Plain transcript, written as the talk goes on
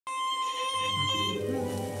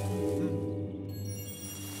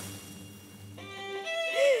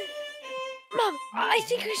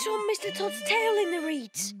think I saw Mr. Todd's tail in the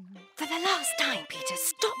reeds. For the last time, Peter,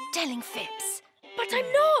 stop telling fibs. But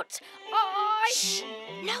I'm not. Shh!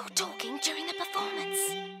 No talking during the performance.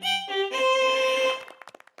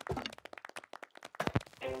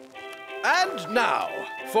 And now,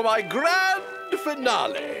 for my grand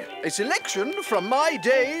finale, a selection from my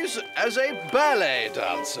days as a ballet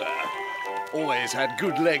dancer. Always had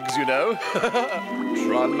good legs, you know.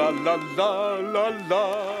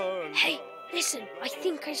 Tra-la-la-la-la-la. Hey, listen, I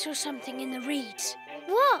think I saw something in the reeds.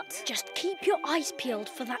 What? Just keep your eyes peeled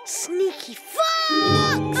for that sneaky fox.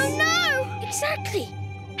 Oh no! Exactly.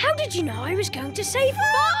 How did you know I was going to say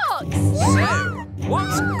fox? So,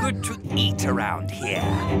 what's good to eat around here?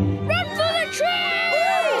 Run for the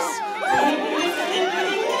trees!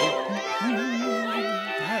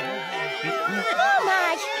 Oh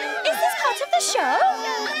my! Is this part of the show?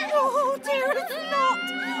 Oh dear, it's not!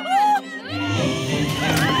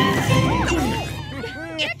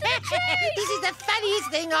 This is the funniest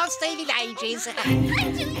thing I've seen in ages.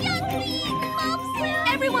 I'm too young to eat lobster!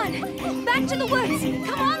 Everyone, back to the woods!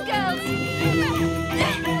 Come on, girls!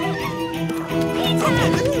 Peter!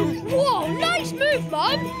 Whoa, nice move,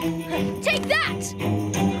 Mum! Take that!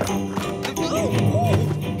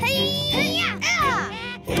 Hey-ya!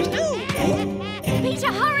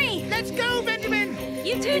 Peter, hurry! Let's go, Benjamin!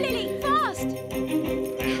 You too, Lily, fast!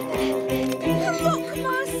 Look,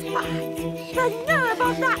 my spat! The nerve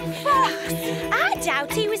of that fox! I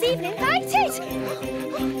doubt he was even invited!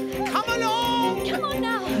 Come along! Come on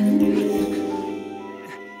now!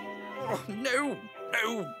 Oh, no,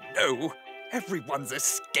 no, no. Everyone's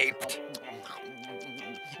escaped.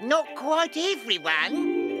 Not quite everyone.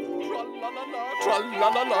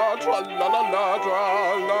 Tra-la-la-la, tra-la-la-la,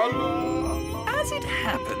 tra-la-la. As it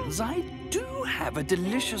happens, I do have a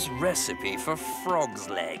delicious recipe for frog's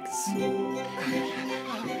legs.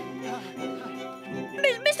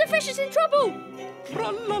 Mr. Fish is in trouble!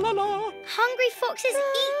 Tra-la-la-la. Hungry foxes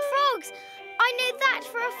eat frogs! I know that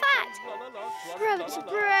for a fact! Rabbits are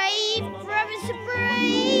brave! Rabbits are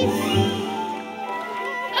brave!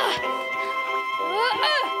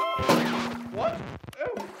 What?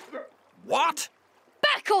 What?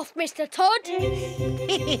 Back off, Mr. Todd!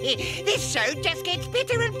 This show just gets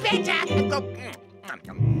better and better.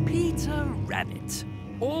 Peter Rabbit,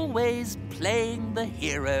 always playing the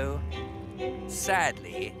hero.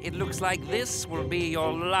 Sadly, it looks like this will be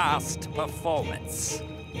your last performance.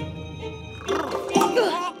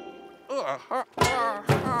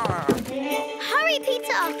 Hurry,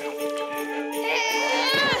 Peter!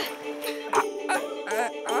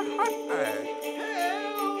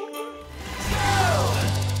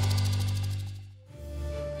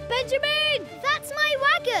 Benjamin! That's my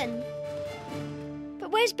wagon!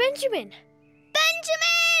 But where's Benjamin?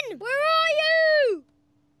 Benjamin! Where are you?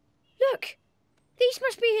 Look, these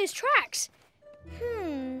must be his tracks.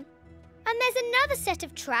 And there's another set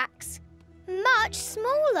of tracks, much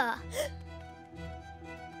smaller.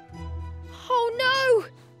 Oh no!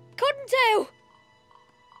 Cottontail!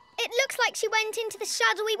 It looks like she went into the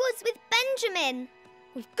shadowy woods with Benjamin.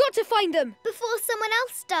 We've got to find them. Before someone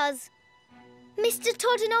else does. Mr.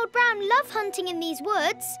 Todd and Old Brown love hunting in these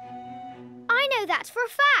woods. I know that for a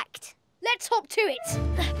fact. Let's hop to it.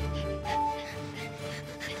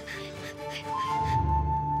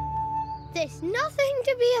 There's nothing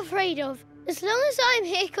to be afraid of. As long as I'm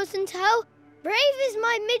here, Cousin Tell, Brave is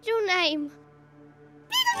my middle name.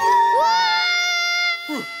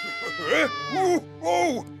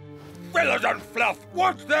 Oh! Well done, Fluff!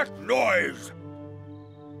 What's that noise?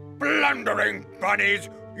 Blundering bunnies!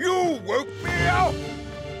 You woke me up!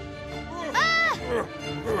 Ah!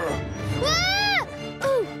 Ah!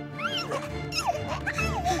 Oh.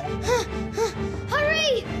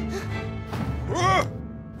 Hurry!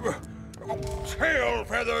 Tail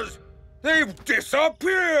feathers! They've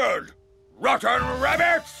disappeared! Rotten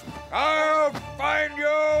rabbits! I'll find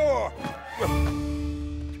you!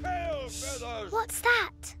 Tail feathers! What's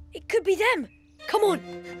that? It could be them. Come on.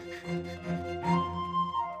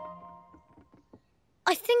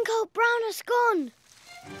 I think Old Brown has gone.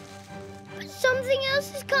 But something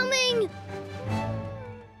else is coming.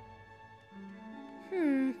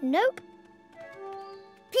 Nope.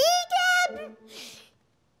 Peter!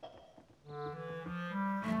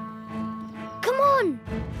 Come on.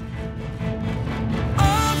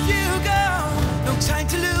 Off you go. No time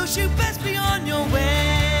to lose. You best be on your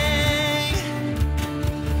way.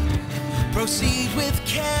 Proceed with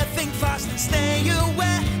care. Think fast and stay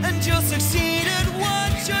aware. And you'll succeed at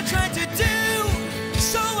what you're trying to do.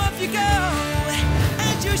 So off you go.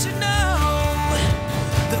 And you should know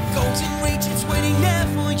the golden reach is waiting there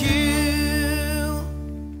for you.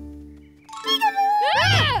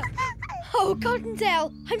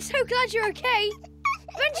 Cottontail, I'm so glad you're okay.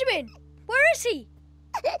 Benjamin, where is he?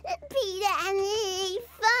 Peter and Lily,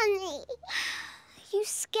 funny. You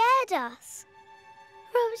scared us.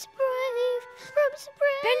 Rob's brave, Rob's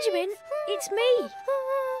brave. Benjamin, it's me.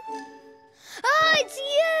 Oh, it's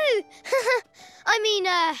you!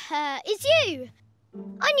 It's you.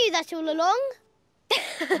 I knew that all along.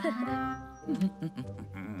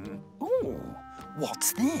 Ooh,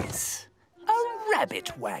 what's this? A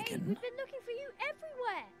rabbit wagon. We've been looking for you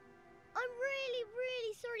everywhere. I'm really,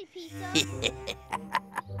 really sorry, Peter.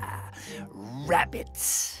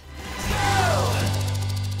 Rabbits.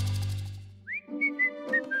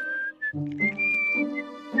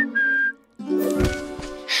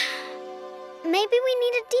 Maybe we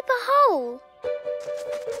need a deeper hole.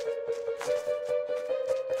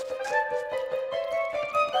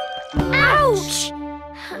 Ouch!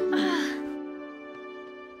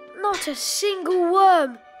 Not a single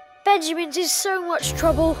worm. Benjamin's in so much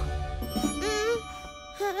trouble.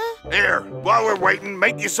 Here, while we're waiting,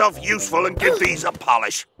 make yourself useful and give these a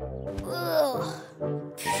polish. Ugh.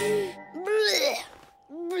 Blech.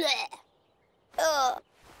 Blech.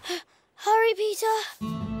 Hurry, Peter.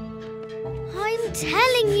 I'm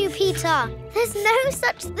telling you, Peter, there's no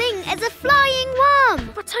such thing as a flying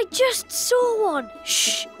worm. But I just saw one.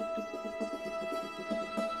 Shh.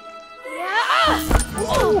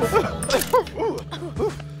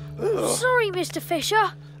 Sorry, Mr.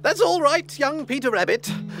 Fisher. That's all right, young Peter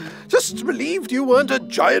Rabbit. Just relieved you weren't a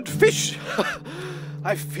giant fish.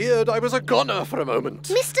 I feared I was a goner for a moment.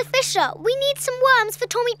 Mr. Fisher, we need some worms for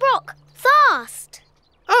Tommy Brock. Fast.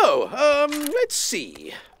 Oh, let's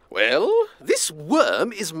see. Well, this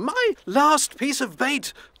worm is my last piece of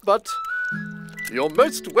bait, but you're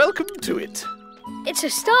most welcome to it. It's a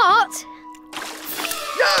start.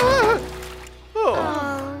 Ah!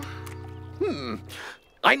 Oh.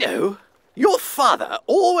 I know. Your father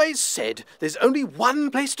always said there's only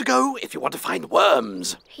one place to go if you want to find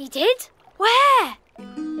worms. He did? Where?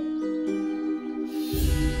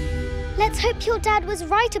 Let's hope your dad was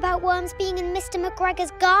right about worms being in Mr.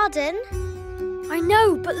 McGregor's garden. I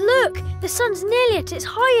know, but look, the sun's nearly at its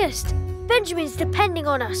highest. Benjamin's depending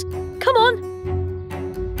on us. Come on.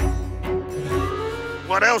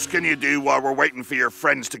 What else can you do while we're waiting for your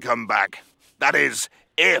friends to come back? That is,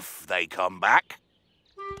 if they come back.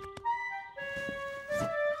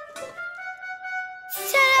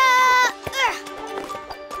 Ta-da!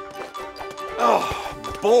 Oh,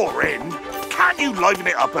 boring. Can't you liven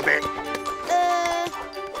it up a bit?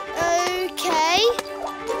 Okay.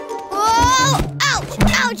 Whoa! Ouch!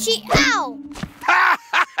 Ouchie! Ow!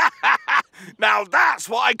 Now that's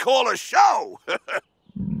what I call a show.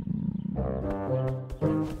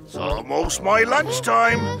 It's almost my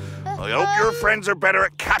lunchtime. I hope your friends are better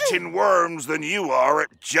at catching worms than you are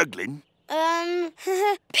at juggling.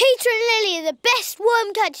 Peter and Lily are the best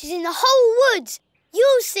worm catchers in the whole woods.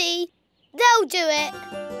 You'll see. They'll do it.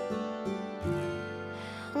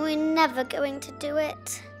 We're never going to do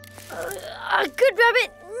it. A good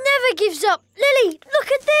rabbit never gives up. Lily,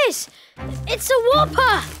 look at this. It's a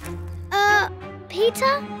whopper.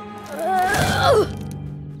 Peter?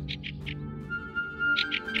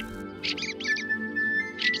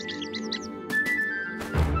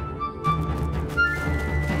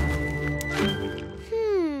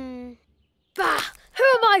 Bah, who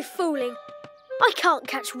am I fooling? I can't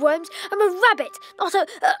catch worms. I'm a rabbit, not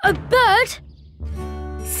a bird.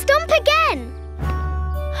 Stomp again.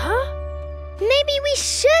 Huh? Maybe we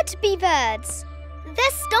should be birds.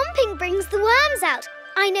 Their stomping brings the worms out.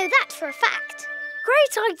 I know that for a fact.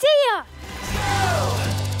 Great idea.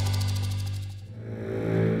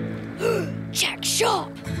 Jack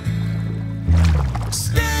Sharp.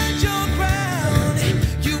 Stand your ground.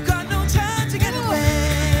 You got no time to get away.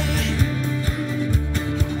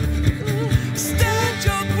 Stand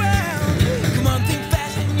your ground. Come on, think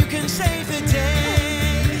fast and you can save the day.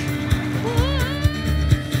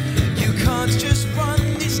 You can't just run.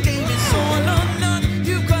 This game is all or none.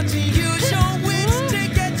 You've got to use your wits to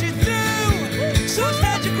get you through. So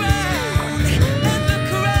stand your ground and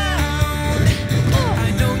look around.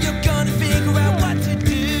 I know you're gonna figure out what to do.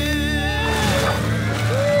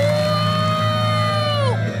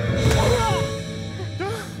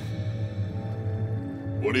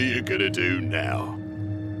 What are you gonna do now?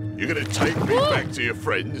 You're gonna take me back to your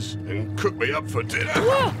friends and cook me up for dinner?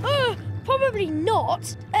 Probably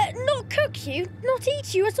not. Not cook you, not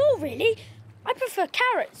eat you at all, really. I prefer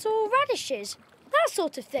carrots or radishes, that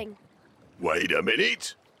sort of thing. Wait a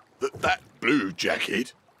minute. That blue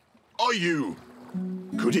jacket? Are you...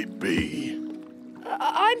 Could it be...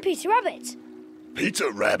 I'm Peter Rabbit.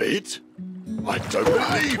 Peter Rabbit? I don't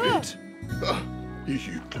believe it.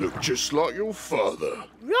 You look just like your father.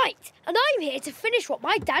 Right, and I'm here to finish what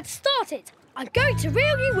my dad started. I'm going to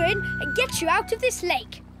reel you in and get you out of this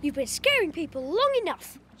lake. You've been scaring people long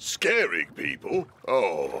enough. Scaring people?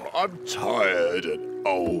 Oh, I'm tired and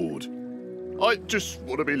old. I just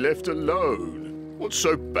want to be left alone. What's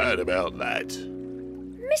so bad about that?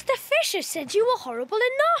 Mr. Fisher said you were horrible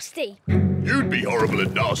and nasty. You'd be horrible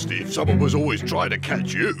and nasty if someone was always trying to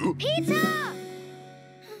catch you. Peter!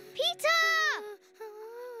 Peter!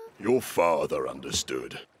 Your father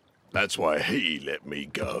understood. That's why he let me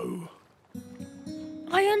go.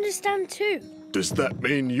 I understand too. Does that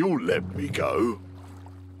mean you'll let me go?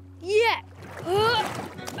 Yeah. I'm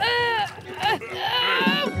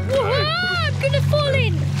gonna fall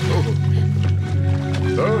in.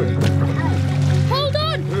 Hold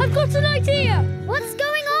on, I've got an idea. What's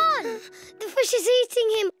going on? The fish is eating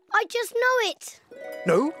him. I just know it.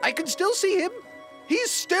 No, I can still see him.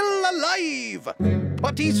 He's still alive.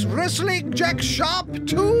 But he's wrestling Jack Sharp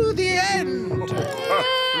to the end.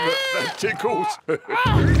 That tickles.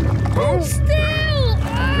 Hold still.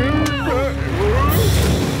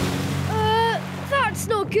 That's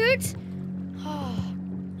not good.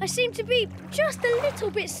 I seem to be just a little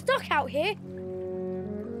bit stuck out here.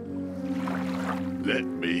 Let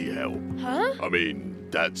me help. Huh? I mean,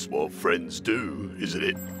 that's what friends do, isn't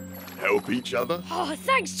it? Help each other. Oh,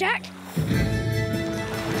 thanks, Jack.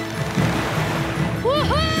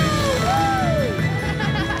 Woohoo!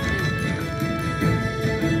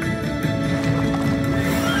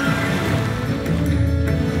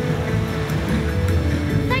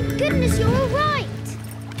 Thank goodness you're all right.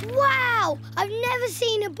 Wow, I've never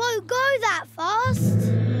seen a boat go that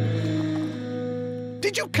fast.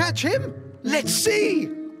 Did you catch him? Let's see.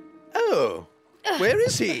 Oh, where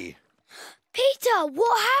is he? Peter,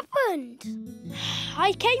 what happened?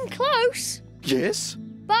 I came close, Yes?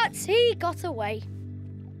 but he got away.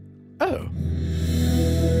 Oh.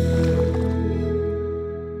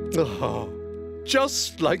 Oh,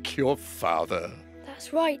 just like your father.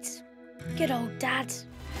 That's right. Good old Dad.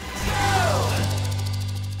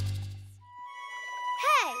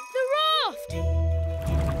 Hey! The raft!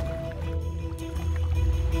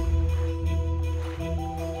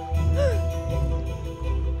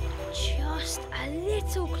 Just a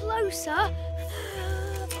little closer.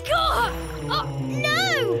 God! Oh,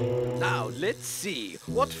 no! Now, let's see.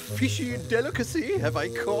 What fishy delicacy have I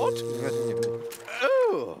caught?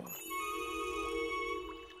 Oh.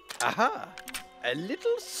 Aha. A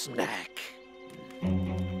little snack.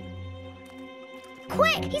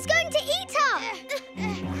 Quick, he's going to eat us!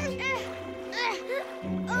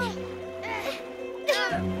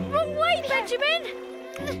 Wrong way, Benjamin!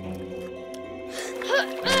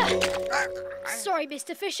 Sorry,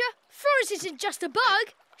 Mr. Fisher. Florence isn't just a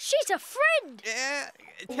bug. She's a friend.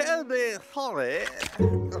 Tell me sorry.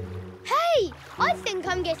 Hey, I think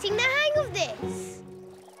I'm getting the hang of this.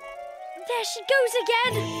 There she goes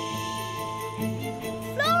again.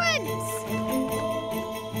 Florence!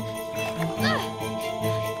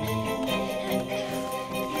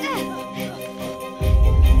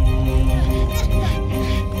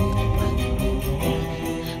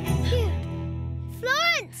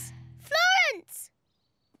 Florence! Florence!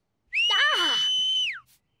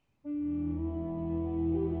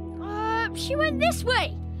 She went this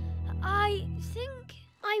way. I think...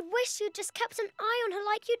 I wish you'd just kept an eye on her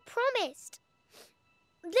like you'd promised.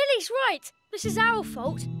 Lily's right. This is our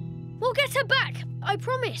fault. We'll get her back, I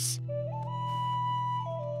promise.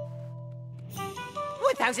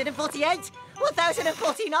 1048,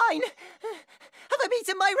 1049. Have I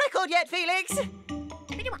beaten my record yet, Felix?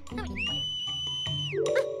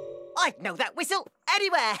 I'd know that whistle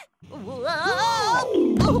anywhere.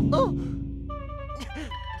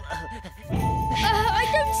 I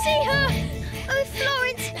don't see her. Oh,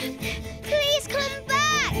 Florence, please come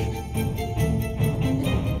back.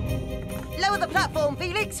 Lower the platform,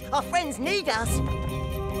 Felix. Our friends need us.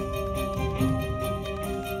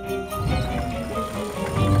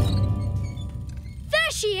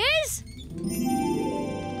 There she is.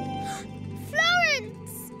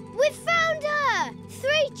 Florence, we've found her.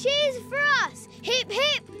 3 cheers for us. Hip,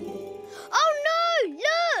 hip. Oh, no,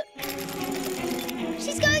 look.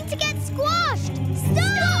 She's going to get squashed.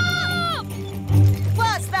 Stop!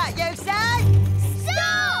 What's that, you say?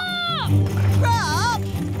 Stop! Rob?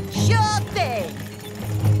 Sure thing.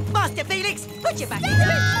 Master Felix, put your back into it.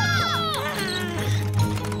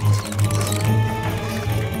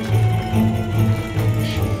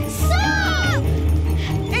 Stop!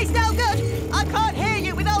 It's no good. I can't hear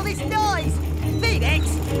you with all this noise. Felix,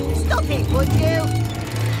 stop it, would you?